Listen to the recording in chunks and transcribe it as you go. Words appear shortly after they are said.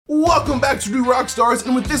Welcome back to New Rockstars,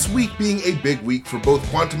 and with this week being a big week for both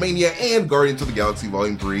Quantumania and Guardians of the Galaxy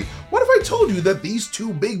Volume 3, what if I told you that these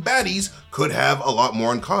two big baddies could have a lot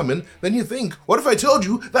more in common than you think? What if I told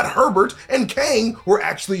you that Herbert and Kang were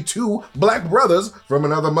actually two black brothers from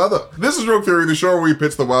another mother? This is Rogue Theory, the show where we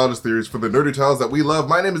pitch the wildest theories for the nerdy tales that we love.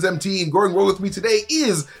 My name is MT, and going well with me today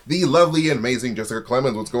is the lovely and amazing Jessica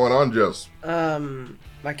Clemens. What's going on, Jess?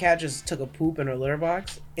 My cat just took a poop in her litter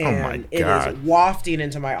box, Oh my and it God. is wafting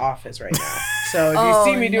into my office right now. So if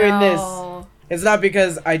you see me doing this, it's not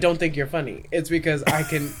because I don't think you're funny. It's because I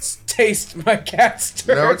can taste my cat's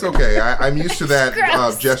turd. No, it's okay. I'm used to that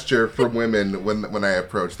Gross. gesture from women when I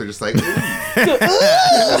approach. They're just like, ooh.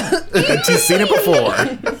 She's seen it before.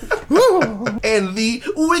 And the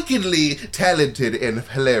wickedly talented and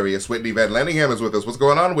hilarious Whitney Van Lanningham is with us. What's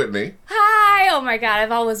going on, Whitney? Hi! Oh my god,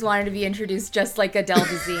 I've always wanted to be introduced just like Adele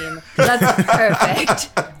Dazeem. That's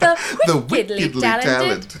perfect. The wickedly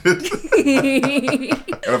talented.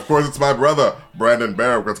 And of course, it's my brother, Brandon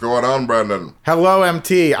Barrick. What's going on, Brandon? Hello,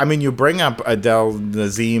 MT. I mean, you bring up Adele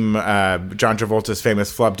Dazeem, John Travolta's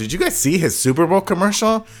famous flub. Did you guys see his Super Bowl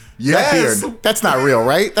commercial? Yes. That beard, that's not real,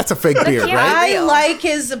 right? That's a fake beard, yeah. right? I like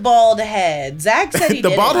his bald head. Zach said he The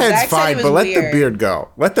did bald it. head's Zach said fine, it was but let weird. the beard go.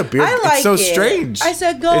 Let the beard. I like it's so it. strange. I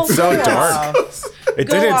said go. It's so go dark. off. It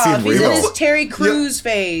Go didn't off. seem He's real. in his Terry Crews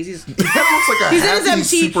phase. He's He kind of looks like a in his happy MT.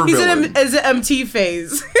 super He's villain. in his MT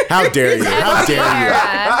phase. How dare you? How dare you?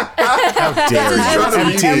 How dare He's trying to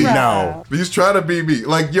you? be MT, me. no. He's trying to be me.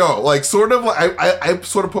 Like, yo, like, sort of, like, I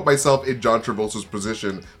sort of put myself in John Travolta's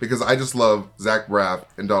position because I just love Zach Braff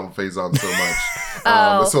and Donald Faison so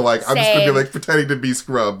much. So, like, I'm just going to be, same. like, pretending to be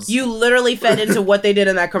Scrubs. You literally fed into what they did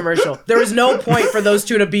in that commercial. There was no point for those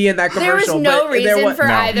two to be in that There was commercial. no but there reason was, for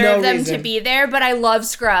No. either No of them reason. to be there, but I love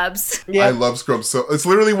Scrubs. Yeah. I love Scrubs. So it's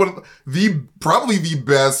literally one of probably the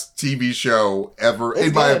best TV show ever,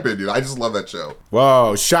 in my good. opinion. I just love that show.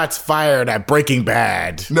 Whoa, shots fired at Breaking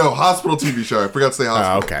Bad. No, hospital TV show. I forgot to say Oh,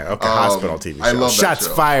 hospital. okay. Hospital TV show. I love that Shots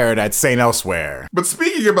show. fired at St. Elsewhere. But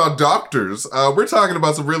speaking about doctors, we're talking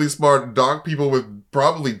about some really smart people with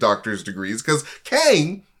probably doctor's degrees, because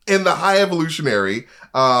Kang and the High Evolutionary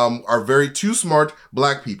are two smart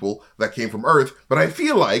black people that came from Earth, but I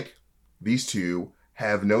feel like these two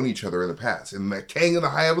have known each other in the past, and that Kang and the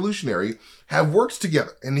High Evolutionary have worked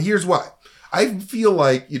together, and here's why. I feel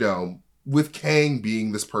like, you know, with Kang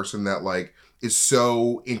being this person that, like, is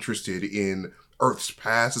so interested in Earth's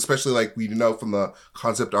past, especially, like, we know from the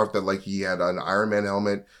concept art that, like, he had an Iron Man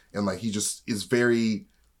helmet, and, like, he just is very,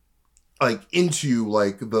 like, into,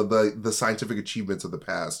 like, the scientific achievements of the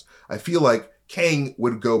past. I feel like Kang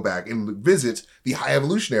would go back and visit the High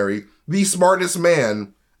Evolutionary, the smartest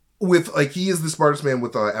man with, like, he is the smartest man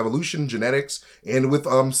with evolution, genetics, and with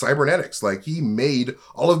cybernetics. Like, he made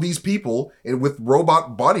all of these people and with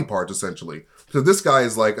robot body parts, essentially. So this guy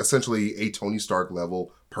is, like, essentially a Tony Stark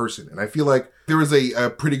level person. And I feel like there is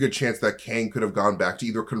a pretty good chance that Kang could have gone back to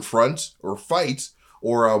either confront or fight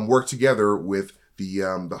or work together with the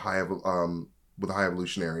High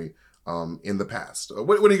Evolutionary in the past.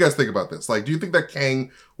 What do you guys think about this? Like, do you think that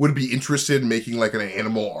Kang would be interested in making, like, an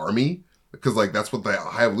animal army? Because, like, that's what the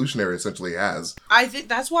High Evolutionary essentially has. I think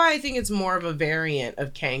that's why I think it's more of a variant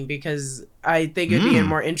of Kang, because I think it'd be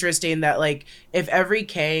more interesting that, like, if every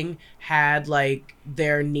Kang had, like,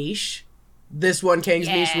 their niche, this one Kang's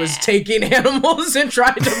niche was taking animals and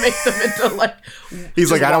trying to make them into, like,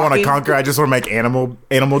 He's like, I don't want to walking- conquer. I just want to make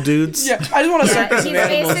animal dudes. Yeah, I just want to Yeah, circus he's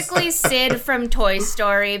some animals. basically Sid from Toy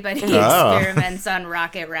Story, but he Oh. experiments on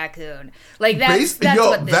Rocket Raccoon. Like, that's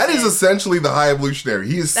what this that is is. essentially the High Evolutionary.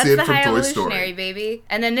 He is That's Sid the from High Toy Evolutionary, Story. baby.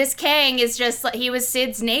 And then this Kang is just like, he was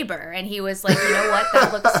Sid's neighbor, and he was like, you know what,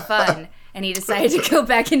 that looks fun. And he decided to go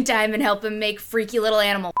back in time and help him make freaky little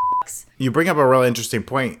animal You bring up a really interesting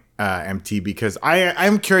point, MT, because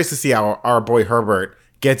I'm curious to see how our boy Herbert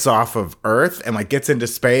gets off of Earth and, like, gets into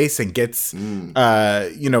space and gets,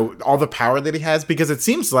 you know, all the power that he has, because it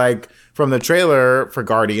seems like from the trailer for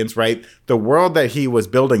Guardians, right, the world that he was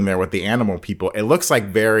building there with the animal people, it looks like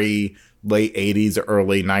very late 80s,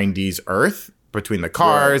 early 90s Earth, between the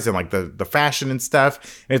cars and, like, the fashion and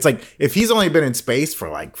stuff. And it's like, if he's only been in space for,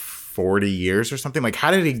 like, 40 years or something, like,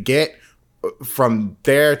 how did he get from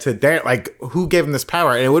there to there? Like, who gave him this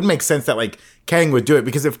power? And it would make sense that, like, Kang would do it,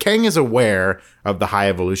 because if Kang is aware of the High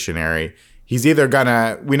Evolutionary, he's either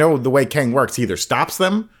gonna, we know the way Kang works, he either stops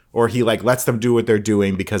them or he, like, lets them do what they're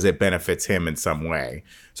doing because it benefits him in some way.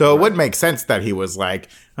 So it would make sense that he was like,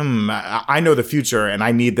 I know the future, and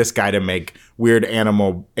I need this guy to make weird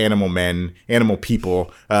animal men, animal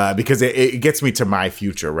people, because it gets me to my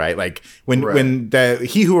future, right? Like when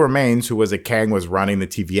He Who Remains, who was a Kang, was running the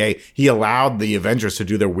TVA, he allowed the Avengers to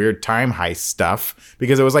do their weird time heist stuff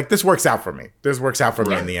because it was like, this works out for me. This works out for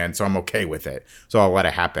me in the end, so I'm okay with it. So I'll let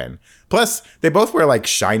it happen. Plus, they both wear like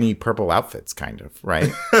shiny purple outfits, kind of,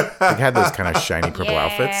 right? They had those kind of shiny purple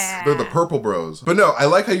outfits. They're the purple bros. But no, I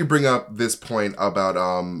like how you bring up this point about,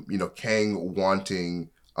 Kang wanting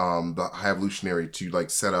the High Evolutionary to like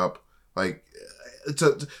set up, like,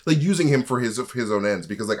 to like using him for his own ends.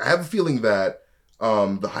 Because like, I have a feeling that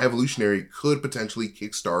the High Evolutionary could potentially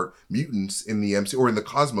kickstart mutants in the MCU or in the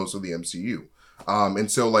cosmos of the MCU.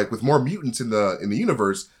 And so like with more mutants in the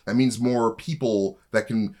universe, that means more people that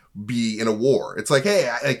can be in a war. It's like,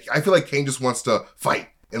 hey, I feel like Kang just wants to fight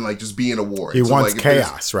and like just be in a war. He wants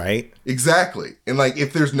chaos, right? Exactly. And like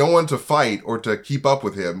if there's no one to fight or to keep up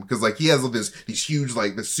with him, because like he has these huge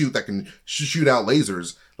like this suit that can shoot out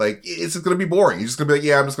lasers, like it's just gonna be boring. He's just gonna be like,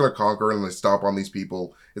 yeah, I'm just gonna conquer and like stomp on these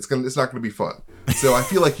people. It's not gonna be fun. So I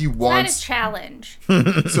feel like he wants It's not a challenge.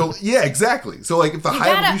 So yeah, exactly. So like if the You High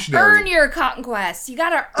gotta Evolutionary earn your conquests. You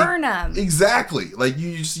gotta earn them. Exactly. Like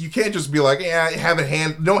you can't just be like, yeah,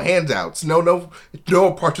 no handouts, no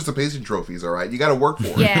participation trophies. All right, you got to work for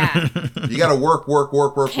it. Yeah. You got to work.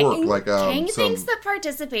 Like Kang thinks the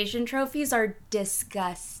participation trophies are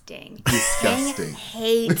disgusting. Disgusting. Kang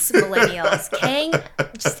hates millennials. Kang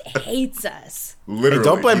just hates us. Literally. And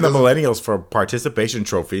don't blame the millennials for participation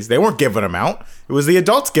trophies. They weren't giving them out. It was the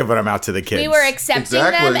adults giving them out to the kids. We were accepting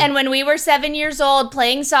them, and when we were 7 years old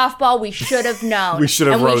playing softball, we should have known. We should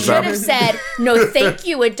have rose up. We should have said, "No, thank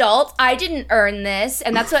you, adult. I didn't earn this."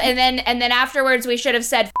 And that's what. And then afterwards, we should have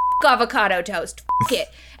said, "F avocado toast. F it."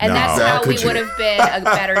 And that's how we would have been a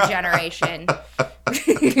better generation.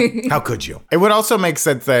 How could you? It would also make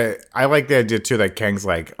sense that I like the idea too that Kang's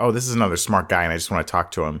like, oh, this is another smart guy, and I just want to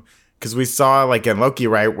talk to him. Because we saw, like, in Loki,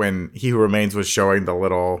 right, when He Who Remains was showing the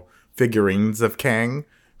little figurines of Kang,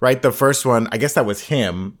 right? The first one, I guess that was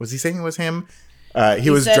him. Was he saying it was him? He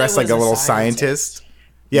was dressed like a little scientist.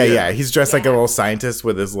 Yeah. He's dressed like a little scientist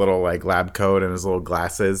with his little, like, lab coat and his little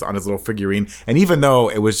glasses on his little figurine. And even though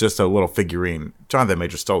it was just a little figurine, Jonathan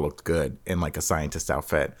Major still looked good in, like, a scientist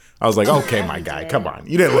outfit. I was like, okay, my guy, come on.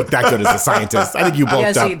 You didn't look that good as a scientist. I think you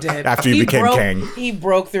bulked up after you became Kang. He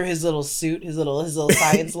broke through his little suit, his little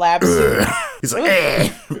science lab suit. He's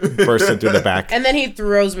like, burst into the back. And then he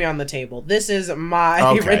throws me on the table. This is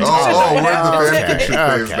my rendition. We're the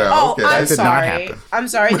fanfiction phase now. Okay. I'm sorry. I'm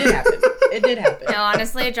sorry. It did happen. It did happen. No,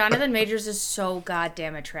 honestly, Jonathan Majors is so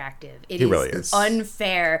goddamn attractive. He really is.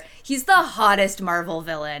 Unfair. He's the hottest Marvel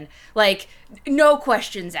villain. Like, no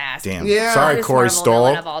questions asked. Damn. Yeah. Sorry, Corey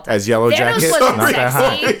Stoll as Yellow Jacket. Wasn't Not that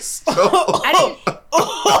sexy. hot. I didn't.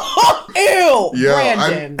 Ew, Yeah,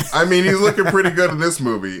 Brandon. I mean, he's looking pretty good in this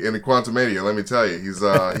movie, in Quantumania. Let me tell you, he's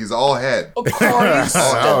all head. Corey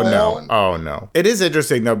Stoll. Oh no. It is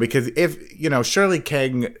interesting though because if Shirley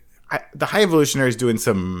Kang, the High Evolutionary is doing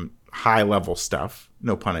some high level stuff.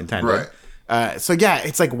 No pun intended. Right. So yeah,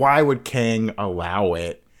 it's like why would Kang allow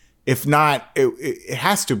it? If not, it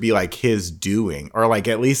has to be like his doing, or like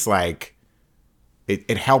at least like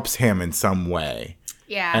it helps him in some way.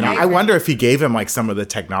 Yeah. And I wonder if he gave him like some of the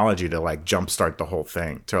technology to like jumpstart the whole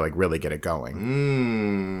thing to like really get it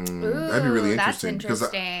going. Ooh, that'd be really that's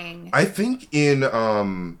interesting. interesting. I think in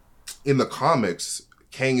the comics,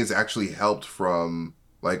 Kang is actually helped from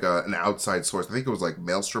like an outside source. I think it was like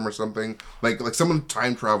Maelstrom or something. Like someone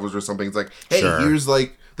time travels or something. It's like, hey, here's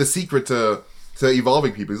like the secret to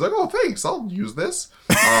evolving people. He's like, oh, thanks, I'll use this.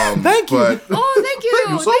 Thank you. Thank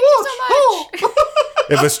you so much.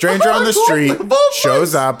 If a stranger on the street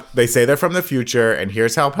shows up, they say they're from the future, and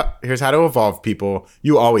here's how to evolve people,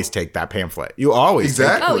 you always take that pamphlet. You always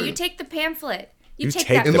exactly. You take the pamphlet. You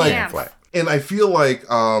take the that pamphlet. And I feel like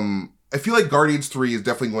Guardians 3 is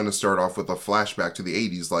definitely going to start off with a flashback to the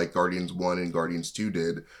 80s like Guardians 1 and Guardians 2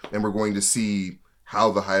 did. And we're going to see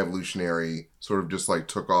how the High Evolutionary sort of just like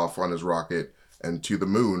took off on his rocket and to the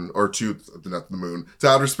moon, or to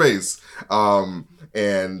outer space,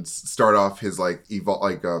 and start off his like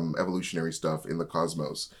evolutionary stuff in the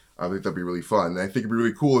cosmos. I think that'd be really fun. And I think it'd be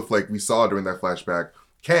really cool if like we saw during that flashback,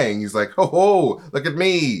 Kang, he's like, ho, look at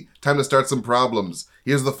me. Time to start some problems.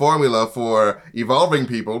 Here's the formula for evolving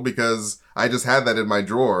people because I just had that in my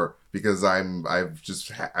drawer because I'm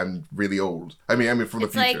really old. I mean from the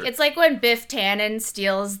future. It's like when Biff Tannen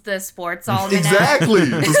steals the sports almanac. Exactly,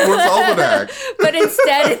 the sports almanac. But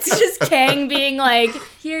instead, it's just Kang being like,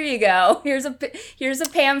 "Here you go. Here's a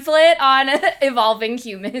pamphlet on evolving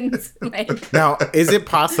humans." Like, now, is it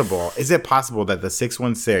possible that the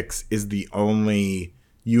 616 is the only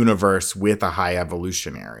universe with a high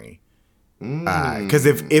evolutionary? Because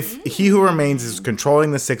if He Who Remains is controlling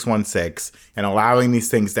the 616 and allowing these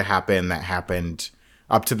things to happen that happened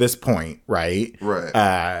up to this point, right?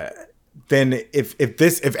 Right. Then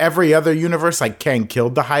if every other universe, like, Kang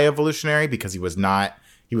killed the high evolutionary because he was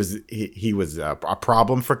a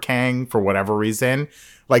problem for Kang for whatever reason,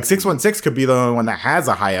 like 616 could be the only one that has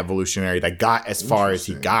a high evolutionary that got as far as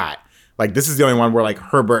he got. Like, this is the only one where, like,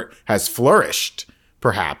 Herbert has flourished,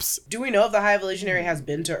 perhaps. Do we know if the high evolutionary has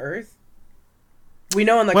been to Earth? We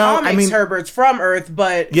know in the comics Herbert's from Earth,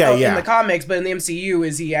 but in the comics, but in the MCU,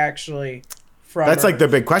 is he actually from That's Earth? like the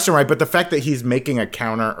big question, right? But the fact that he's making a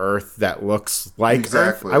counter Earth that looks like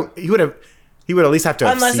Earth, he would at least have to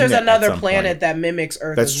have Unless seen there's it another at planet point. that mimics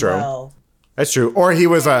Earth That's as true. well. That's true. Or he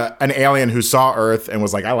was an alien who saw Earth and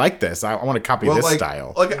was like, I like this. I want to copy this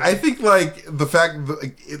style. Like, I think, like, the fact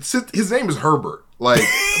that his name is Herbert. Like,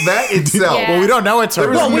 that itself. Yeah. Well, we don't know it's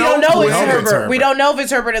Herbert. Well, we don't know it's it's Herbert. We don't know if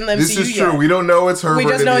it's Herbert in the MCU This is true. yet. We don't know it's Herbert.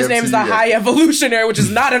 We just know his name's the High Evolutionary, which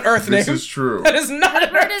is not an Earth name. This is true. That is not an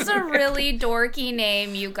Herbert Earth is a really dorky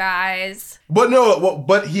name, you guys. But no,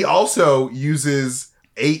 but he also uses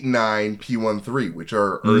 89P13, which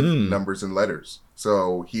are Earth numbers and letters.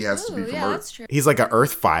 So he has to be from Earth. That's true. He's like an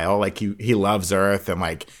Earth file. Like, he loves Earth, and,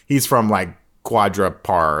 like, he's from, like,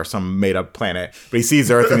 Quadrapar or some made up planet, but he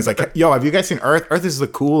sees Earth and he's like, yo, have you guys seen Earth? Earth is the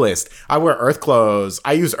coolest. I wear Earth clothes.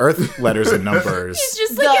 I use Earth letters and numbers. He's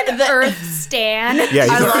just like an Earth stan. Yeah,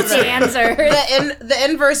 he's I love Stan's Earth. The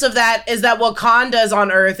inverse of that is that Wakanda's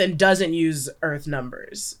on Earth and doesn't use Earth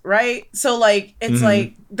numbers, right? So, like, it's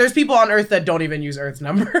like there's people on Earth that don't even use Earth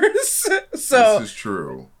numbers. So this is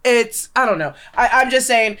true. It's, I don't know. I'm just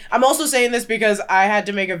saying, I'm also saying this because I had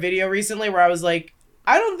to make a video recently where I was like,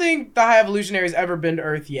 I don't think the High Evolutionary's ever been to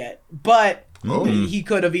Earth yet, but he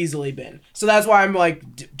could have easily been. So that's why I'm like,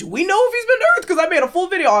 do we know if he's been to Earth? Because I made a full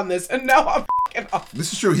video on this, and now I'm fucking off.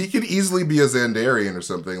 This is true. He could easily be a Xandarian or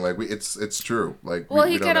something. Like, it's true. Like, well,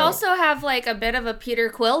 we he don't could know. also have like a bit of a Peter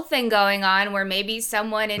Quill thing going on, where maybe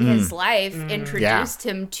someone in his life introduced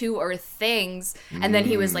him to Earth things, and then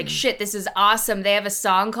he was like, "Shit, this is awesome! They have a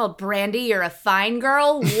song called Brandy, You're a Fine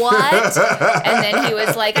Girl." What? And then he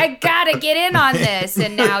was like, "I gotta get in on this,"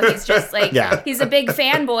 and now he's just like, he's a big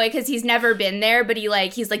fanboy because he's never been there, but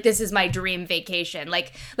he's like, "This is my dream vacation."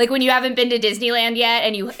 Like when you haven't been to Disneyland yet,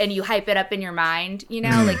 and you hype it up in your mind, you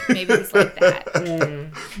know, like maybe it's like that.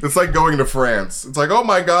 It's like going to France. It's like, oh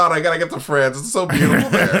my god, I gotta get to France. It's so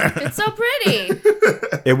beautiful there. It's so pretty.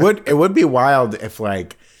 It would be wild if,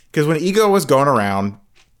 like, because when Ego was going around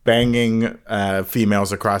banging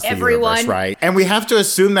females across the universe, right? And we have to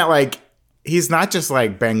assume that, like, he's not just,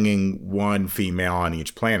 like, banging one female on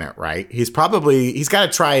each planet, right? He's got to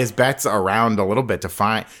try his bets around a little bit to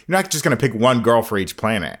find. You're not just gonna pick one girl for each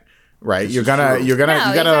planet. Right, you gotta dip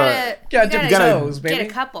your toes, baby. Get a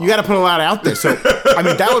couple. You gotta put a lot out there. So, I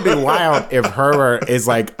mean, that would be wild if Herbert is,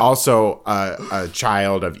 like, also a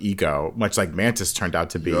child of Ego, much like Mantis turned out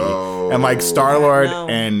to be, and, like, Star-Lord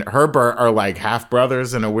and Herbert are, like, half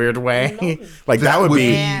brothers in a weird way. Like, that would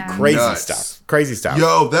be crazy nuts. stuff. Crazy stuff.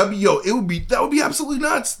 That would be absolutely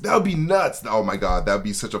nuts. That would be nuts. Oh my god, that would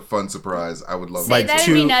be such a fun surprise. I would love Say that. that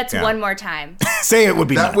would be nuts one more time. Say it would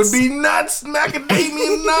be That nuts. would be nuts.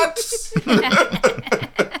 Macadamia nuts.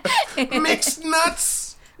 Mixed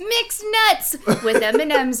nuts. Mixed nuts with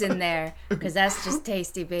M&Ms in there, because that's just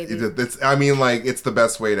tasty, baby. It's the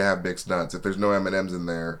best way to have mixed nuts. If there's no M&Ms in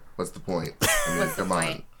there, what's the point? I mean, come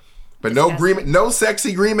on. But no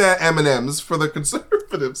sexy green M&Ms for the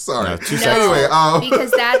conservatives. Sorry. Anyway, because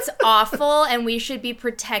that's awful, and we should be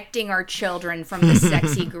protecting our children from the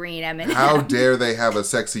sexy green M&M. How dare they have a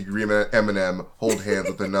sexy green M&M hold hands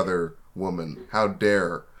with another woman? How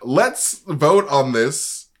dare? Let's vote on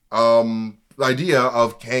this idea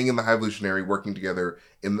of Kang and the High Evolutionary working together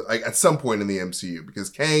at some point in the MCU, because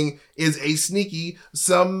Kang is a sneaky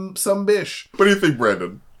some bish. What do you think,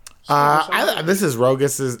 Brandon? This is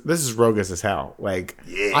rogus as hell. Like,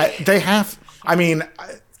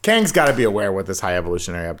 Kang's got to be aware what this High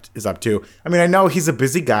Evolutionary is up to. I mean, I know he's a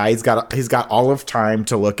busy guy. He's got all of time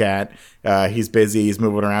to look at. He's busy. He's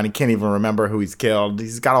moving around. He can't even remember who he's killed.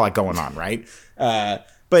 He's got a lot going on, right?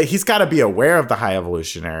 But he's got to be aware of the High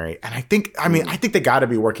Evolutionary. And I think they got to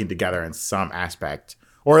be working together in some aspect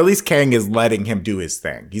Or at least Kang is letting him do his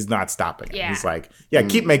thing. He's not stopping him. Yeah. He's like,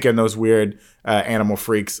 keep making those weird animal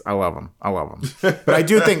freaks. I love them. But I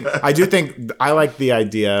do think I like the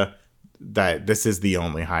idea that this is the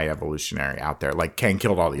only high evolutionary out there. Like, Kang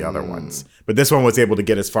killed all the other ones. But this one was able to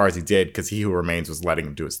get as far as he did because He Who Remains was letting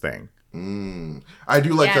him do his thing. I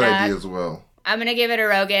do like that idea as well. I'm going to give it a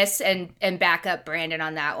Rogus and back up Brandon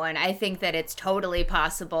on that one. I think that it's totally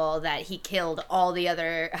possible that he killed all the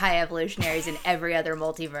other high evolutionaries in every other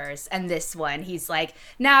multiverse. And this one, he's like,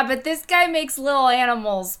 nah, but this guy makes little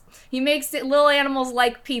animals. He makes little animals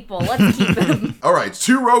like people. Let's keep him. All right,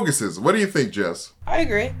 2 Roguses. What do you think, Jess? I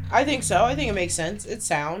agree. I think so. I think it makes sense. It's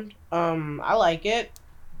sound. I like it.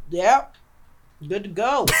 Yeah. Good to go.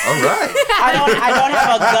 All right. I don't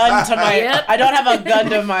have a gun to my I don't have a gun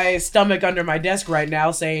to my stomach under my desk right now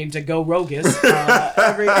saying to go Rogus. Who's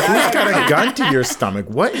got a gun to your stomach?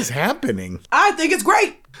 What is happening? I think it's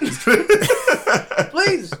great.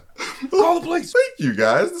 Please call the police. Thank you,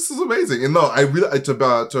 guys. This is amazing. And no, I really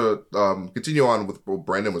to continue on with what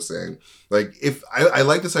Brandon was saying. Like, if I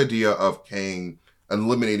like this idea of Kang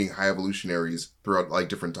eliminating high evolutionaries throughout like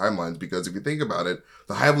different timelines, because if you think about it,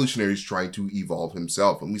 the high evolutionary is trying to evolve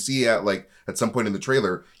himself, and we see at some point in the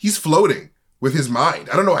trailer he's floating with his mind.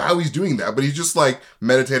 I don't know how he's doing that, but he's just like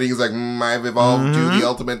meditating. He's like, I've evolved to the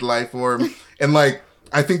ultimate life form, and like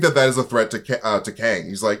I think that is a threat to Kang.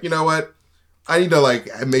 He's like, you know what? I need to like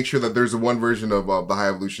make sure that there's one version of the high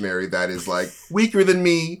evolutionary that is like weaker than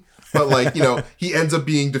me, but like, you know, he ends up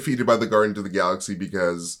being defeated by the Guardians of the Galaxy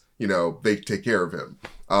because, you know, they take care of him.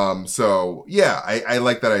 So yeah, I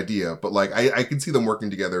like that idea, but like I can see them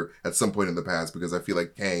working together at some point in the past, because I feel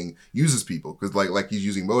like Kang uses people, because like he's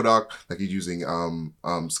using MODOK, like he's using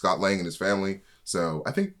Scott Lang and his family. So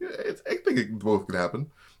I think it both could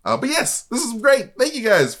happen. But yes, this is great. Thank you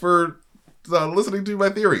guys for listening to my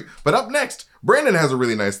theory. But up next, Brandon has a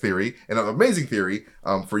really nice theory and an amazing theory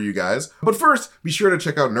for you guys. But first, be sure to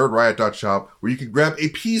check out nerdriot.shop, where you can grab a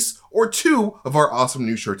piece or 2 of our awesome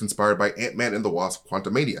new shirts inspired by Ant-Man and the Wasp: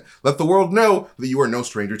 Quantumania. Let the world know that you are no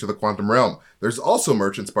stranger to the quantum realm. There's also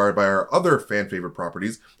merch inspired by our other fan favorite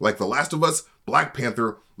properties like The Last of Us, Black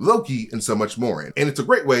Panther, Loki, and so much more. And it's a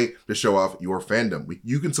great way to show off your fandom.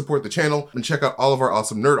 You can support the channel and check out all of our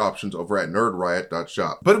awesome nerd options over at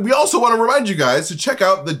nerdriot.shop. But we also want to remind you guys to check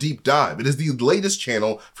out The Deep Dive. It is the latest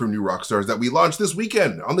channel from New Rockstars that we launched this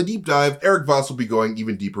weekend. On The Deep Dive, Eric Voss will be going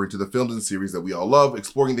even deeper into the films and series that we all love,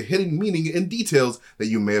 exploring the hidden meaning and details that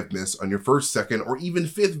you may have missed on your first, second, or even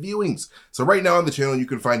fifth viewings. So right now on the channel, you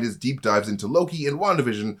can find his deep dives into Loki and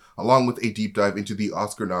WandaVision, along with a deep dive into the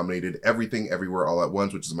Oscar-nominated Everything Everywhere All at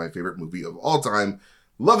Once, which is my favorite movie of all time.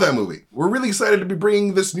 Love that movie. We're really excited to be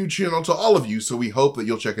bringing this new channel to all of you, so we hope that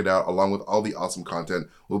you'll check it out along with all the awesome content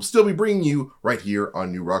we'll still be bringing you right here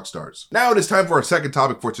on New Rockstars. Now it is time for our second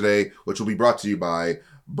topic for today, which will be brought to you by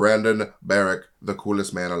Brandon Barrick, the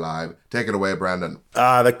coolest man alive. Take it away, Brandon.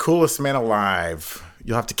 The coolest man alive.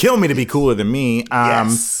 You'll have to kill me to be cooler than me.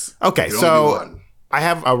 Yes. Okay, so I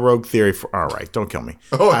have a rogue theory for... All right, don't kill me.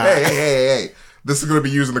 Oh, hey. This is going to be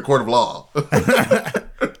used in the court of law.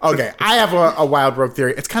 Okay, I have a wild rogue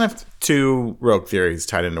theory. It's kind of 2 rogue theories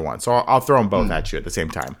tied into one, so I'll throw them both at you at the same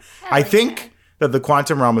time. I think that the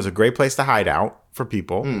quantum realm is a great place to hide out for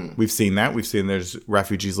people. We've seen that. We've seen there's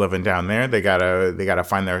refugees living down there. They gotta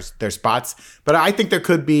find their spots. But I think there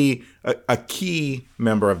could be a key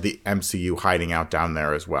member of the MCU hiding out down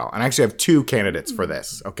there as well. And I actually have 2 candidates for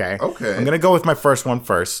this. Okay. I'm gonna go with my first one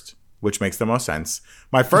first, which makes the most sense.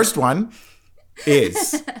 My first one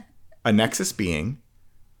is a Nexus being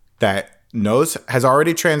that has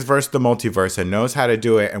already traversed the multiverse and knows how to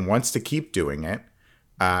do it and wants to keep doing it,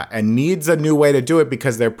 and needs a new way to do it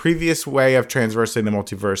because their previous way of traversing the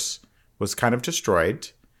multiverse was kind of destroyed,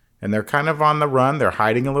 and they're kind of on the run. They're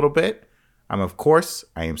hiding a little bit. Of course,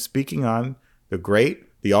 I am speaking on the great,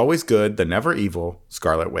 the always good, the never evil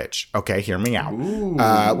Scarlet Witch. Okay, hear me out.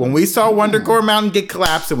 When we saw Wonder Gore Mountain get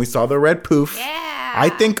collapsed and we saw the red poof, I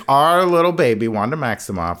think our little baby, Wanda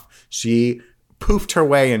Maximoff, she poofed her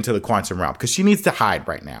way into the quantum realm because she needs to hide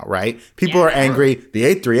right now, right? People are angry. The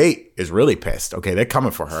 838 is really pissed. Okay, they're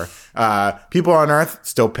coming for her. People on Earth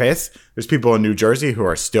still pissed. There's people in New Jersey who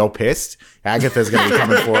are still pissed. Agatha's going to be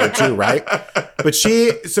coming for her too, right? But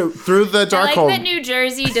so through the dark hole... that New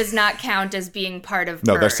Jersey does not count as being part of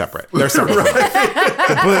No, Earth. they're separate. They're separate.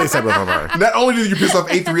 Completely separate from Earth. Not only did you piss off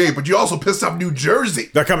 838, but you also pissed off New Jersey.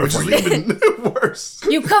 They're coming for you. Even worse.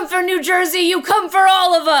 You come for New Jersey, you come for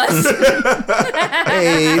all of us.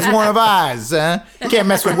 Hey, it's one of ours. You can't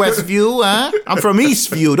mess with Westview. I'm from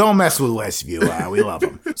Eastview. Don't mess with Westview. We love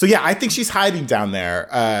them. So yeah, I think she's hiding down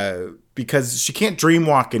there. because she can't dream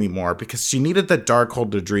walk anymore because she needed the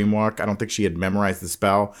Darkhold to dream walk. I don't think she had memorized the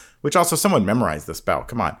spell, which also someone memorized the spell.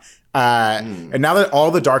 Come on. And now that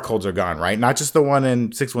all the Darkholds are gone, right? Not just the one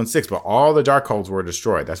in 616, but all the Darkholds were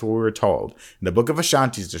destroyed. That's what we were told. And the Book of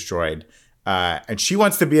Ashanti's destroyed. And she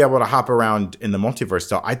wants to be able to hop around in the multiverse.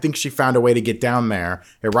 So I think she found a way to get down there.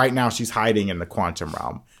 And right now she's hiding in the quantum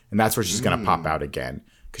realm. And that's where she's going to pop out again.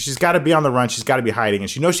 Because she's got to be on the run. She's got to be hiding. And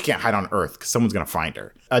she knows she can't hide on Earth because someone's going to find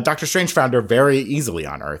her. Doctor Strange found her very easily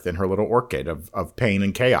on Earth in her little orchid of pain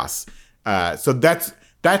and chaos. So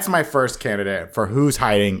that's my first candidate for who's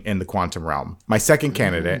hiding in the quantum realm. My second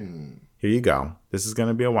candidate, here you go. This is going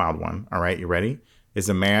to be a wild one. All right, you ready? It's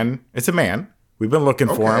a man. We've been looking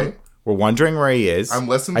for him. We're wondering where he is. I'm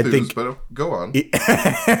less enthused, but go on.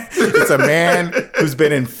 It's a man who's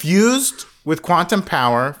been infused with quantum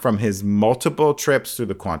power from his multiple trips through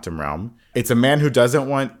the quantum realm. It's a man who doesn't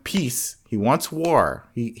want peace. He wants war.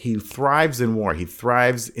 He thrives in war. He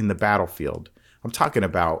thrives in the battlefield. I'm talking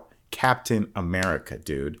about Captain America,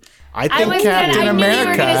 dude. I knew you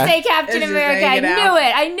were going to say Captain America.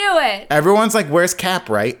 I knew it. Everyone's like, where's Cap,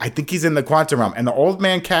 right? I think he's in the quantum realm. And the old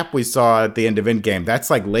man Cap we saw at the end of Endgame, that's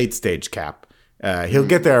like late stage Cap. He'll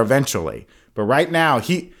get there eventually. But right now,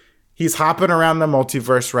 he's hopping around the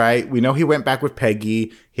multiverse, right? We know he went back with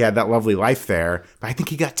Peggy. He had that lovely life there. But I think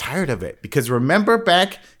he got tired of it. Because remember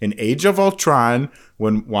back in Age of Ultron,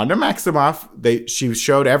 when Wanda Maximoff, she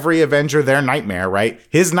showed every Avenger their nightmare, right?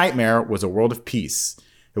 His nightmare was a world of peace.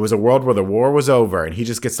 It was a world where the war was over and he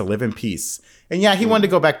just gets to live in peace. And yeah, he wanted to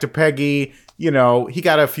go back to Peggy. You know, he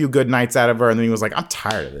got a few good nights out of her and then he was like, I'm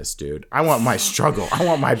tired of this, dude. I want my struggle. I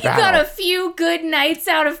want my battle. He got a few good nights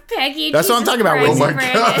out of Peggy. That's what I'm talking about. Oh my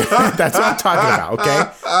God. That's what I'm talking about,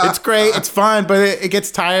 okay? It's great. It's fun, but it gets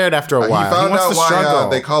tired after a while. He found out why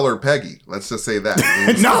they call her Peggy. Let's just say that.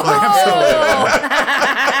 No,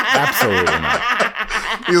 absolutely not.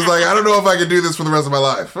 He was like, I don't know if I can do this for the rest of my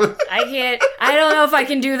life. I don't know if I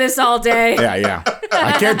can do this all day. Yeah.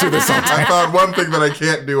 I can't do this all day. I found one thing that I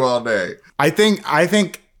can't do all day. I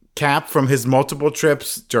think Cap, from his multiple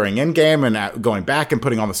trips during Endgame and going back and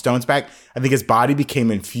putting all the stones back, I think his body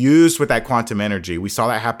became infused with that quantum energy. We saw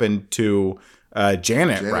that happen to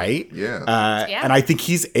Janet, right? Yeah. And I think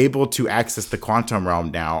he's able to access the quantum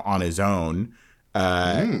realm now on his own.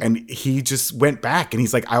 And he just went back and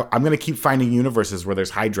he's like, I'm going to keep finding universes where there's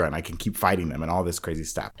Hydra and I can keep fighting them and all this crazy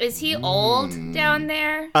stuff. Is he old down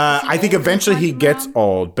there? I think eventually he gets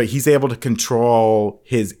old, but he's able to control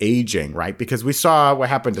his aging, right? Because we saw what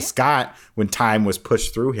happened to Scott when time was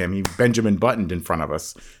pushed through him. He Benjamin Buttoned in front of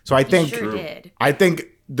us. So I think, I think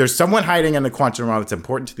there's someone hiding in the quantum realm that's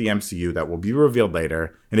important to the MCU that will be revealed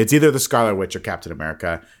later, and it's either the Scarlet Witch or Captain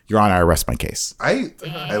America. Your Honor, I rest my case. I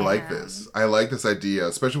like this. I like this idea,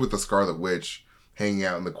 especially with the Scarlet Witch hanging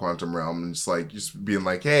out in the quantum realm and just being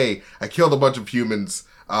like, hey, I killed a bunch of humans.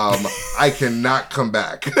 I cannot come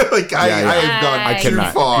back. I have gone too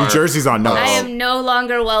far. New Jersey's on notes. I am no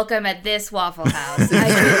longer welcome at this Waffle House.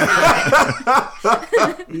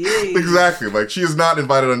 Exactly. Like, she is not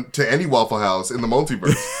invited to any Waffle House in the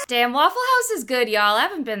multiverse. Damn, Waffle House is good, y'all. I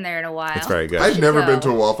haven't been there in a while. It's very good. I've never been to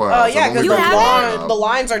a Waffle House. Oh, yeah, because the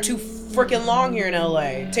lines are too freaking long here in LA.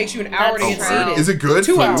 It takes you an hour to get seated. Is it good?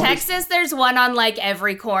 2 In hours. Texas, there's one on like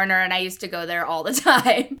every corner, and I used to go there all the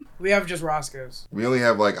time. We have just Roscoe's. We only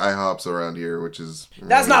have like IHOPs around here, which is...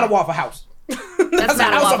 That's not a Waffle House. That's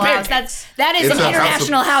not a Waffle House. That is It's an a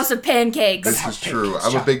international house of pancakes. This is true.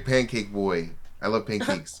 I'm a big pancake boy. I love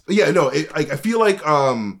pancakes. I feel like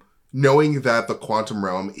knowing that the quantum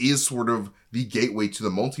realm is sort of the gateway to the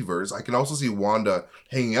multiverse, I can also see Wanda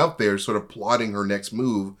hanging out there, sort of plotting her next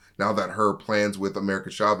move now that her plans with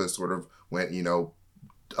America Chavez sort of went,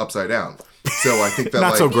 upside down. So I think that,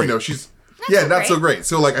 not so great. She's... not so great.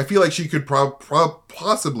 So, I feel like she could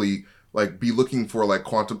possibly, be looking for,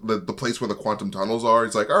 quantum, the place where the quantum tunnels are.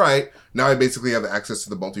 It's like, all right, now I basically have access to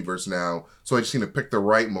the multiverse now. So I just need to pick the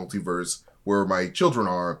right multiverse where my children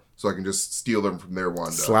are so I can just steal them from their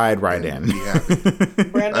Wanda. Slide right in. Be happy.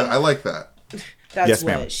 Brandon? I like that. That's yes,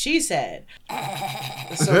 what ma'am. she said.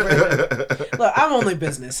 Look, I'm only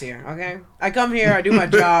business here, okay? I come here, I do my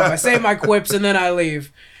job, I say my quips, and then I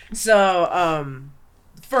leave. So,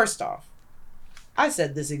 first off, I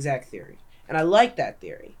said this exact theory, and I like that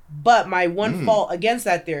theory. But my one fault against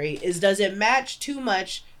that theory is, does it match too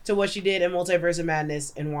much to what she did in Multiverse of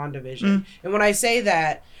Madness and WandaVision. And when I say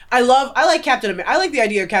that, I like Captain America. I like the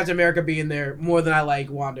idea of Captain America being there more than I like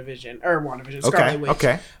Scarlet Witch.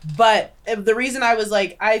 Okay. But the reason I was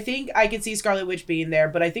like, I think I could see Scarlet Witch being there,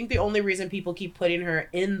 but I think the only reason people keep putting her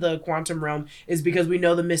in the quantum realm is because we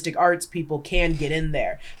know the mystic arts people can get in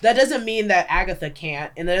there. That doesn't mean that Agatha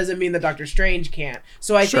can't, and that doesn't mean that Doctor Strange can't.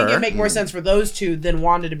 So I think it'd make more sense for those two than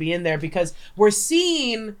Wanda to be in there, because we're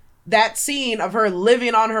seeing that scene of her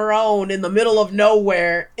living on her own in the middle of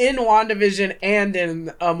nowhere in WandaVision and in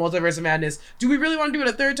Multiverse of Madness. Do we really want to do it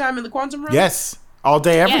a third time in the quantum realm? Yes. All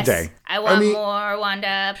day, every day. I want more,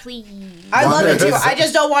 Wanda, please. I love it too. I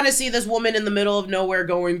just don't want to see this woman in the middle of nowhere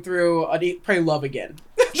going through Eat, Pray, Love again.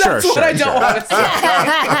 That's what I don't want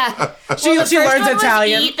to see. She learns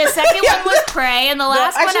Italian. Eat, the second one was Pray, and the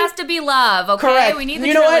last one has to be Love. Okay, correct. We need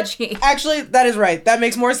the trilogy. What? Actually, that is right. That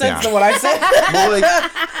makes more sense than what I said.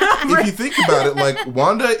 Well, if you think about it, like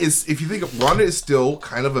Wanda is still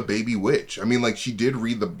kind of a baby witch. I mean, like she did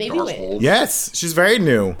read the Darkhold. Yes, she's very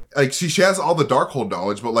new. Like she has all the Darkhold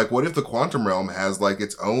knowledge, but like, what if the quantum realm has like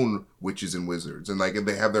its own witches and wizards, and like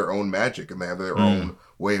they have their own magic and they have their own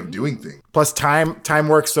way of doing things. Plus, time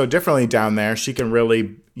works so differently down there. She can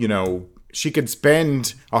really, she could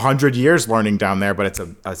spend 100 years learning down there, but it's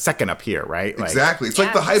a second up here, right? Like, exactly. It's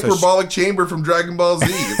like the hyperbolic chamber from Dragon Ball Z.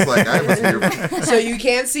 It's like I was here. So you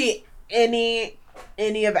can't see any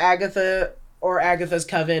of Agatha or Agatha's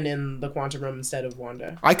coven in the quantum realm instead of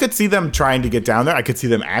Wanda. I could see them trying to get down there. I could see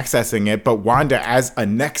them accessing it, but Wanda as a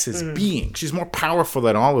Nexus being, she's more powerful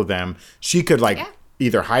than all of them. She could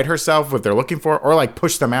either hide herself, what they're looking for, or like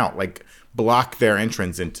push them out, like block their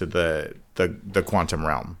entrance into the quantum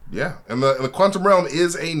realm. Yeah, and the quantum realm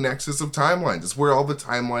is a nexus of timelines. It's where all the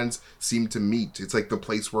timelines seem to meet. It's like the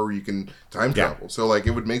place where you can time travel. So like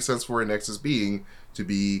it would make sense for a Nexus being to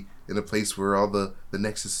be in a place where all the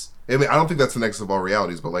Nexus. I mean, I don't think that's the nexus of all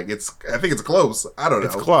realities, but like I think it's close. I don't know.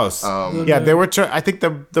 It's close. Yeah, they were. I think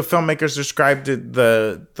the filmmakers described it,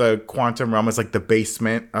 the quantum realm as like the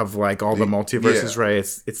basement of like all the multiverses, right?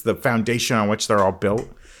 It's the foundation on which they're all built.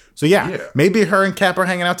 So maybe her and Cap are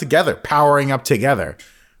hanging out together, powering up together,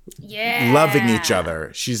 loving each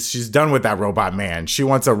other. She's done with that robot man. She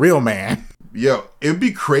wants a real man. Yo, it'd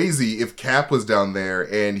be crazy if Cap was down there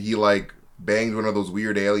and he like banged one of those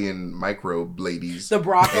weird alien microbe ladies. The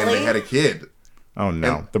broccoli? And they had a kid. Oh,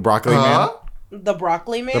 no. And, the broccoli man? The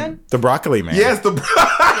broccoli man? The broccoli man. Yes,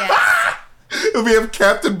 we have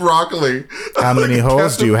Captain Broccoli. How many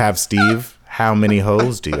holes do you have, Steve? How many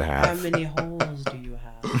holes do you have? How many holes do you have?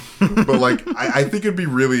 But like, I think it'd be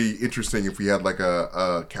really interesting if we had like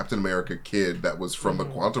a Captain America kid that was from the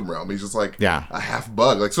quantum realm. He's just like a half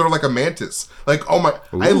bug, like sort of like a mantis. Like, oh my,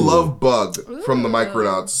 I love Bug from the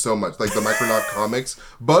Micronauts so much. Like the Micronaut comics.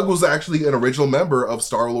 Bug was actually an original member of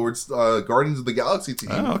Star-Lord's Guardians of the Galaxy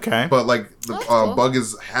team. Oh, okay. But like, cool. Bug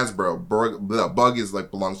is Hasbro. Bug is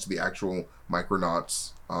like belongs to the actual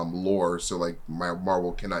Micronauts lore, so like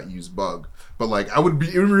Marvel cannot use Bug. But like, it would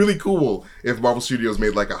be really cool if Marvel Studios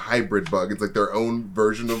made like a hybrid Bug. It's like their own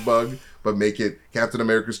version of Bug, but make it Captain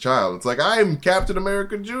America's child. It's like, I'm Captain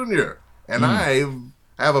America Jr. and I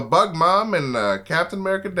have a Bug mom and a Captain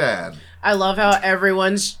America dad. I love how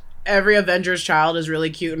every Avengers child is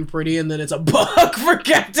really cute and pretty, and then it's a bug for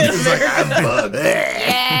Captain America. Like, I'm Bug.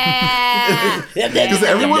 Yeah. Because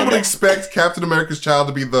everyone would expect Captain America's child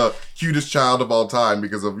to be the cutest child of all time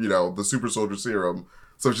because of, the super soldier serum.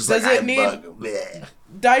 So it's just Does it need Bug.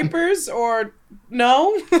 diapers or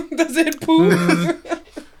no? Does it poop?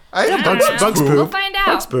 Bugs poop. We'll find out.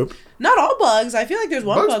 Bugs poop. Not all bugs. I feel like there's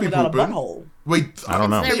one Bugs bug be without pooping. a butthole. Wait, I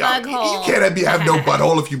don't know. Their bug hole. You can't have no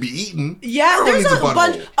butthole if you be eating. Yeah, Everyone there's needs a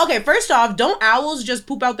bunch. butthole. Okay, first off, don't owls just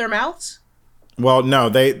poop out their mouths? Well, no,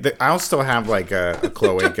 they owls still have like a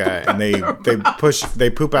cloaca, and they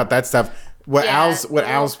poop out that stuff.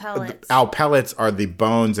 Owl pellets are the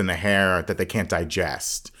bones and the hair that they can't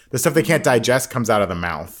digest. The stuff they can't digest comes out of the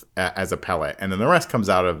mouth as a pellet, and then the rest comes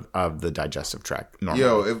out of the digestive tract. Normally.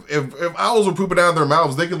 Yo, if owls were pooping out of their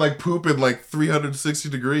mouths, they could like poop in like 360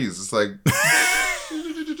 degrees. It's like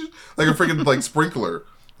like a freaking like sprinkler.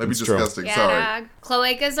 That'd be disgusting. Yeah, Sorry.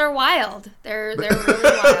 Cloacas are wild. They're really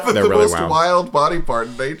wild. They're the really most wild body part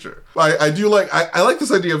in nature. I do like I like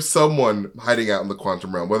this idea of someone hiding out in the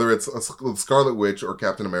quantum realm, whether it's a Scarlet Witch or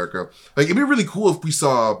Captain America. Like it'd be really cool if we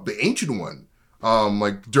saw the Ancient One.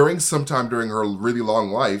 Like sometime during her really long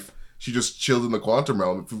life, she just chilled in the quantum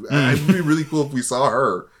realm. It'd be really cool if we saw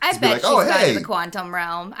her. I bet she's gone to the quantum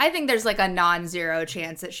realm. I think there's like a non-zero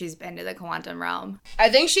chance that she's been to the quantum realm. I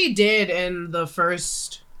think she did in the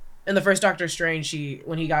first Doctor Strange.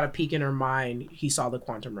 When he got a peek in her mind, he saw the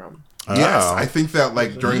quantum realm. Yes, I think that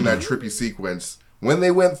like during that trippy sequence, when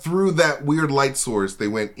they went through that weird light source, they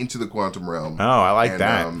went into the quantum realm. Oh, I like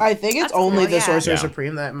that. I think it's That's only cool, the yeah. Sorcerer Yeah.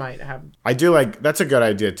 Supreme that might have. I do like, that's a good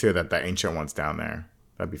idea too, that the ancient one's down there.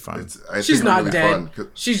 That'd be fun. I She's think not really dead. fun 'cause-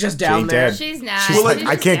 She's just She down ain't there. dead. She's not. She's like, She's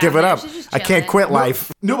I just can't give down it there. up. She's just I can't chilling. quit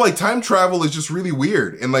life. No, like time travel is just really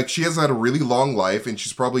weird, and like she has had a really long life, and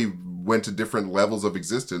she's probably went to different levels of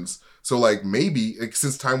existence. So like maybe like,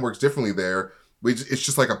 since time works differently there, it's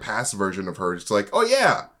just like a past version of her. It's like, oh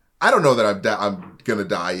yeah, I don't know that I'm gonna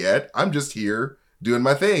die yet. I'm just here doing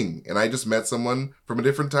my thing, and I just met someone from a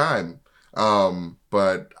different time.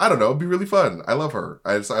 But I don't know, it'd be really fun. I love her.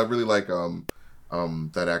 I really like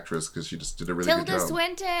that actress because she just did a really good Tilda job.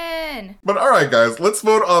 Swinton. But all right, guys, let's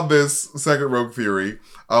vote on this second rogue theory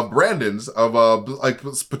of Brandon's of like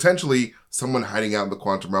potentially someone hiding out in the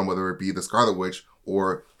quantum realm, whether it be the Scarlet Witch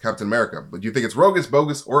or Captain America. But do you think it's roguish,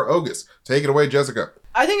 bogus, or ogus? Take it away, Jessica.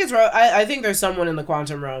 I think it's. I think there's someone in the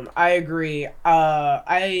quantum realm. I agree.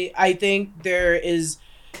 I think there is.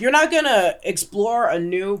 You're not gonna explore a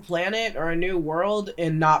new planet or a new world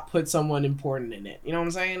and not put someone important in it. You know what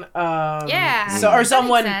I'm saying? Yeah. So, or That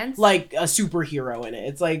someone makes sense. like a superhero in it.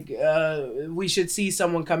 It's like we should see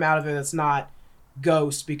someone come out of it that's not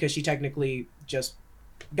Ghost because she technically just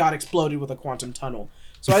got exploded with a quantum tunnel.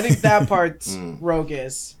 So I think that part's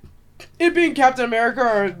roguish. It being Captain America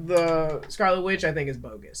or the Scarlet Witch, I think is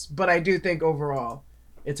bogus. But I do think overall,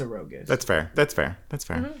 it's a roguish. That's fair. That's fair. That's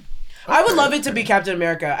fair. Mm-hmm. I would love it to be Captain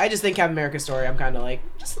America. I just think Captain America's story, I'm kind of like,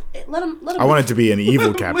 just let him. I want it to be an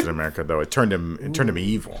evil Captain America, though. It turned him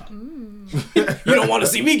evil. You don't want to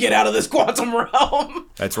see me get out of this quantum realm.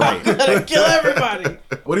 That's right. I'm gonna kill everybody.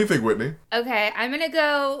 What do you think, Whitney? Okay, I'm gonna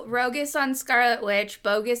go roguish on Scarlet Witch,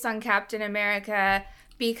 bogus on Captain America,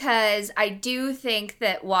 because I do think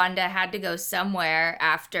that Wanda had to go somewhere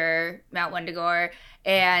after Mount Wendigo.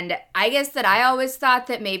 And I guess that I always thought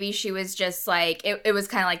that maybe she was just like, it was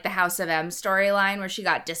kind of like the House of M storyline where she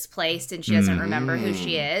got displaced and she doesn't remember who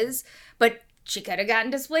she is. But she could have gotten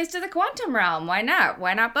displaced to the quantum realm. Why not?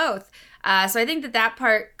 Why not both? So I think that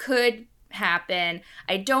part could happen.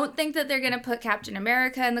 I don't think that they're going to put Captain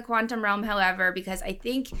America in the quantum realm, however, because I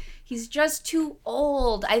think he's just too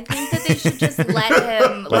old. I think that they should just let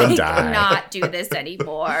him die. not do this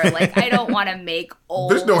anymore. Like, I don't want to make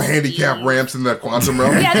old There's no handicap Steve. ramps in that quantum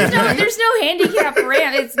realm. Yeah, there's no handicap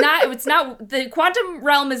ramp. It's not the quantum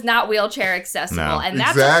realm is not wheelchair accessible, No. and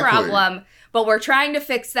that's Exactly. a problem. But we're trying to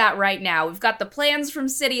fix that right now. We've got the plans from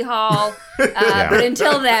City Hall, but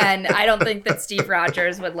until then, I don't think that Steve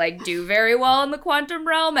Rogers would do very well in the quantum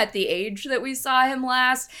realm at the age that we saw him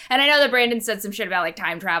last. And I know that Brandon said some shit about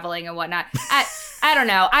time traveling and whatnot. I don't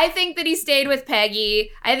know. I think that he stayed with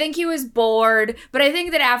Peggy. I think he was bored, but I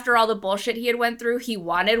think that after all the bullshit he had went through, he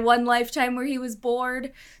wanted one lifetime where he was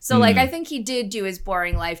bored. So I think he did do his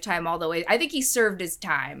boring lifetime all the way. I think he served his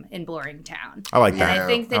time in Boring Town. I like And that. I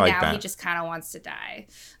think that I like now that. he just kind of wants to die.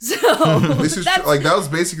 So This is that was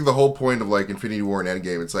basically the whole point of Infinity War and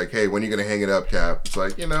Endgame. It's like, hey, when are you gonna hang it up, Cap? It's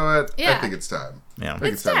like, you know what? I Yeah. think it's time. Yeah. I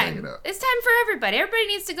think it's to hang time. it up. It's time for everybody. Everybody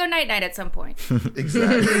needs to go night night at some point.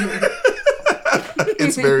 Exactly.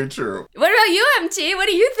 It's very true. What about you, MT? What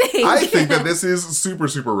do you think? I think that this is super,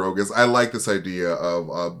 super roguish. I like this idea of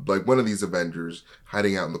one of these Avengers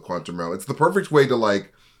hiding out in the quantum realm. It's the perfect way to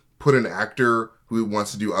put an actor who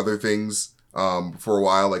wants to do other things for a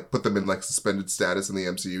while, put them in suspended status in the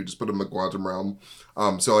MCU, just put them in the quantum realm.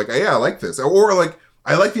 So I like this. Or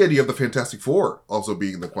I like the idea of the Fantastic Four also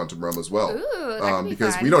being in the quantum realm as well. Ooh, that could be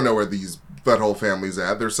because fun. we don't know where that whole family's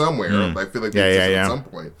at. They're somewhere. I feel like they exist at some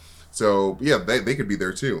point. So yeah, they could be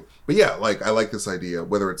there too. But yeah, I like this idea,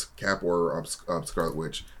 whether it's Cap or Scarlet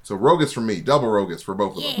Witch. So roguish for me, double roguish for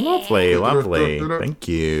both of them. Lovely, lovely. Thank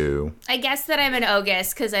you. I guess that I'm an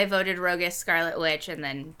Ogus because I voted Rogus, Scarlet Witch, and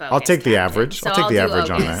then Bogus. I'll take the Captain. average. So I'll take the do average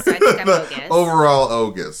on Ogus. that. I think I'm The Ogus. overall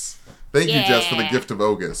Ogus. Thank you, Jess, for the Yeah. gift of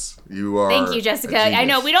Ogus. You are. Thank you, Jessica. a genius. I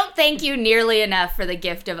know we don't thank you nearly enough for the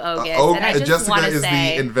gift of Ogus, and I just Jessica want to is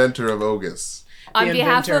say, the inventor of Ogus. on The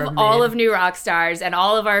behalf inventor of of all me. of New Rockstars and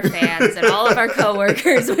all of our fans and all of our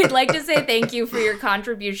coworkers, we'd like to say thank you for your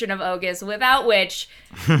contribution of Ogus, without which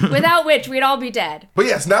we'd all be dead. But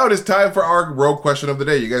yes, now it is time for our rogue question of the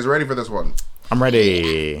day. You guys ready for this one? I'm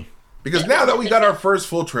ready. Because now that we got our first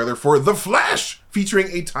full trailer for The Flash, featuring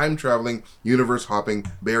a time-traveling, universe-hopping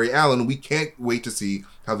Barry Allen, we can't wait to see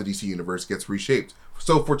how the DC universe gets reshaped.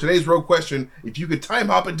 So for today's rogue question, if you could time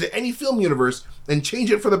hop into any film universe and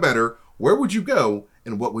change it for the better, where would you go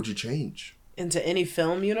and what would you change? Into any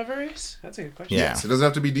film universe? That's a good question. Yeah. So it doesn't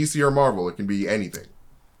have to be DC or Marvel. It can be anything.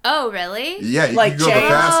 Oh, really? Yeah, you Like can go the change-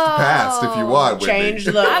 past if you want. Whitney. Change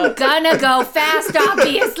the. I'm gonna go fast,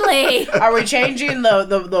 obviously. Are we changing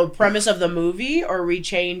the premise of the movie, or are we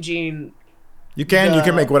changing? You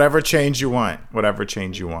can make whatever change you want.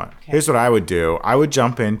 Here's what I would do. I would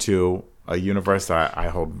jump into a universe that I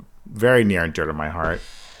hold very near and dear to my heart.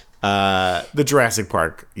 The Jurassic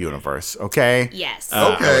Park universe, okay? Yes.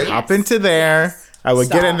 Okay. I would hop into there. Yes. I would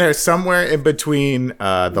get Stop. in there somewhere in between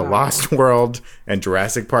The Lost World and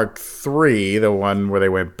Jurassic Park 3, the one where they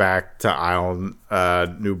went back to Isle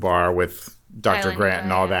Nublar with Dr. Island Grant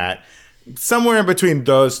and Nublar, all that. Somewhere in between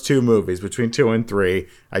those two movies, between 2 and 3,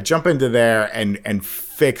 I jump into there and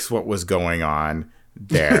fix what was going on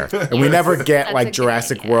there. And we never get That's a like good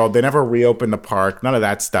Jurassic idea. World. They never reopen the park. None of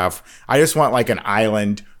that stuff. I just want like an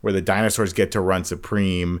island where the dinosaurs get to run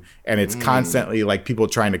supreme, and it's constantly like people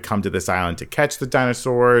trying to come to this island to catch the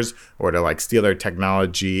dinosaurs or to like steal their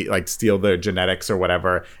technology, like steal their genetics or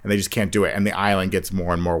whatever, and they just can't do it. And the island gets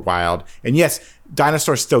more and more wild. And yes,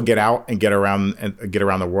 dinosaurs still get out and get around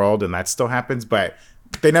the world, and that still happens, but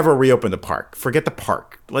they never reopen the park. Forget the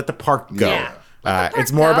park. Let the park go. Yeah.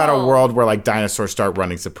 It's more about a go. world where like dinosaurs start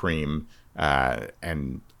running supreme,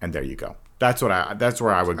 and there you go. That's where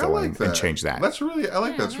I would I go like that. and change that. That's really, I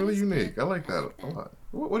like that. It's really unique. I like that a lot.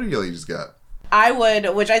 What do you ladies got? I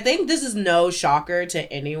would, which I think this is no shocker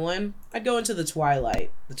to anyone. I'd go into the Twilight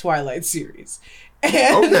series.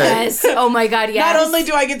 And Okay. Yes. Oh my God, yes. not only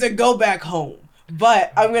do I get to go back home,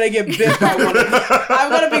 but I'm gonna get bit by one of them.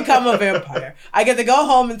 I'm gonna become a vampire. I get to go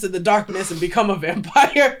home into the darkness and become a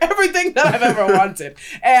vampire. Everything that I've ever wanted.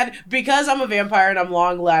 And because I'm a vampire and I'm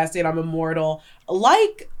long lasting, I'm immortal.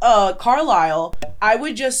 Like Carlisle, I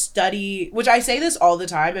would just study, which I say this all the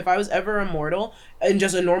time. If I was ever immortal and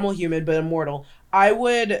just a normal human but immortal, I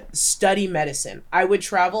would study medicine. I would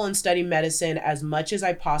travel and study medicine as much as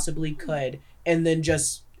I possibly could, and then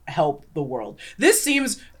just help the world. This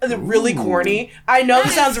seems really corny. I know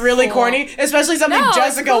this sounds really cool. corny, especially something No, it's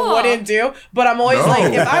Jessica cool. wouldn't do, but I'm always No.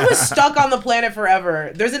 like, if I was stuck on the planet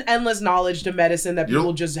forever, there's an endless knowledge to medicine that people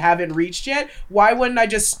You'll- just haven't reached yet. Why wouldn't I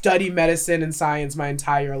just study medicine and science my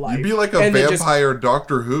entire life? You'd be like a And then just- vampire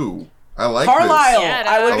Doctor Who. I like Carlisle. Yeah,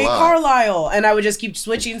 I would a be lot. Carlisle, and I would just keep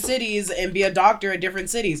switching cities and be a doctor at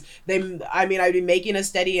different cities. I'd be making a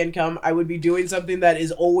steady income. I would be doing something that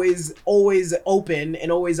is always open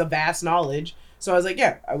and always a vast knowledge. So I was like,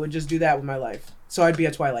 yeah, I would just do that with my life. So I'd be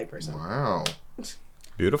a Twilight person. this. Wow.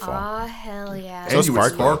 Beautiful. Oh, hell yeah. And you would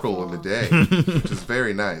sparkly. sparkle in the day, which is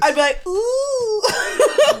very nice. I'd be like, ooh.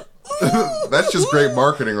 That's just great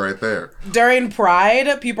marketing right there. During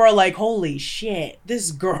Pride, people are like, holy shit,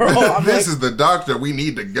 this girl. I'm This like, is the doctor we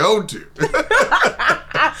need to go to.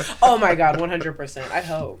 oh my God, 100%. I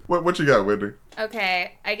hope. What you got, Whitney?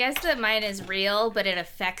 Okay, I guess that mine is real, but it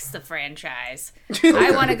affects the franchise.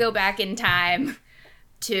 I want to go back in time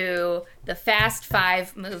to the Fast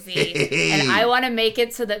 5 movie, and I want to make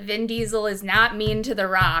it so that Vin Diesel is not mean to The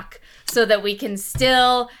Rock, so that we can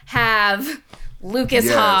still have Lucas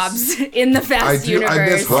Yes. Hobbs in the Fast universe. I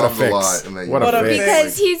miss What a Hobbs a fix. lot. In that What a universe. fix.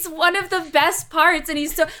 Because he's one of the best parts, and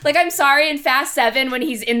he's so like, I'm sorry, in Fast 7 when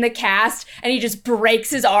he's in the cast and he just breaks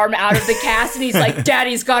his arm out of the cast and he's like,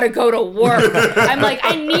 Daddy's gotta go to work. I'm like,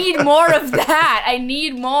 I need more of that. I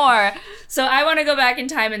need more. So I want to go back in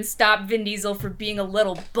time and stop Vin Diesel for being a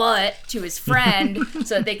little butt to his friend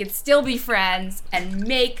so that they can still be friends and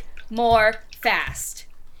make more Fast.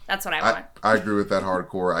 That's what I want. I agree with that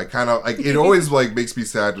hardcore. I kind of like it. Always like makes me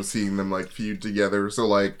sad to seeing them like feud together. So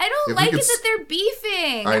like, I don't if we like could it that they're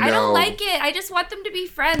beefing. I I know. don't like it. I just want them to be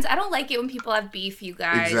friends. I don't like it when people have beef, you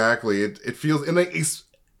guys. Exactly. It feels and like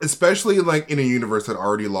especially like in a universe that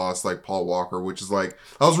already lost like Paul Walker, which is like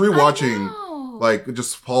I was rewatching I know. like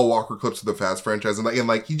just Paul Walker clips of the Fast franchise and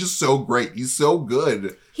like he's just so great. He's so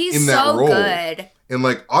good He's in that so role. good. And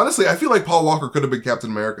like honestly, I feel like Paul Walker could have been Captain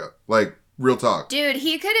America. Like real talk. Dude,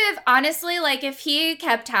 he could have, honestly, like, if he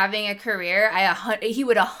kept having a career, he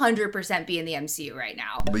would 100% be in the MCU right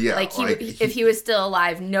now. But yeah, like, if he was still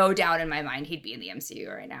alive, no doubt in my mind, he'd be in the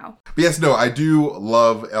MCU right now. But yes, no, I do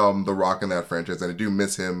love The Rock in that franchise, and I do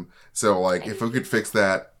miss him. So, like, if we could fix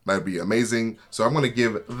that, that'd be amazing. So I'm going to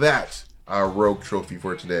give that our Rogue trophy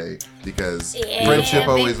for today, because Yeah, friendship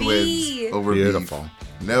always baby. wins over Beautiful. beef.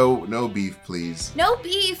 No beef, please. No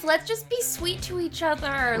beef. Let's just be sweet to each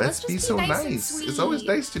other. Let's just be so and nice. sweet. It's always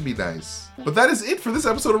nice to be nice. But that is it for this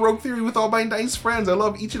episode of Rogue Theory with all my nice friends. I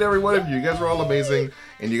love each and every one of you. You guys are all amazing,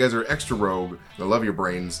 and you guys are extra rogue. I love your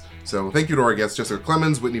brains. So thank you to our guests, Jessica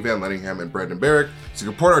Clemens, Whitney Van Lettingham, and Brandon Barrick. So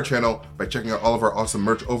you can support our channel by checking out all of our awesome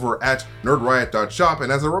merch over at nerdriot.shop.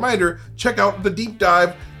 And as a reminder, check out the deep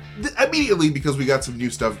dive immediately because we got some new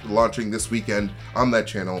stuff launching this weekend on that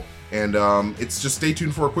channel. And it's just stay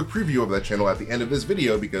tuned for a quick preview of that channel at the end of this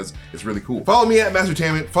video because it's really cool. Follow me at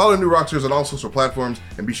Mastertainment, follow New Rockstars on all social platforms,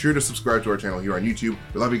 and be sure to subscribe to our channel here on YouTube.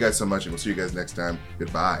 We love you guys so much, and we'll see you guys next time.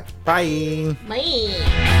 Goodbye. Bye.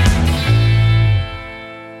 Bye.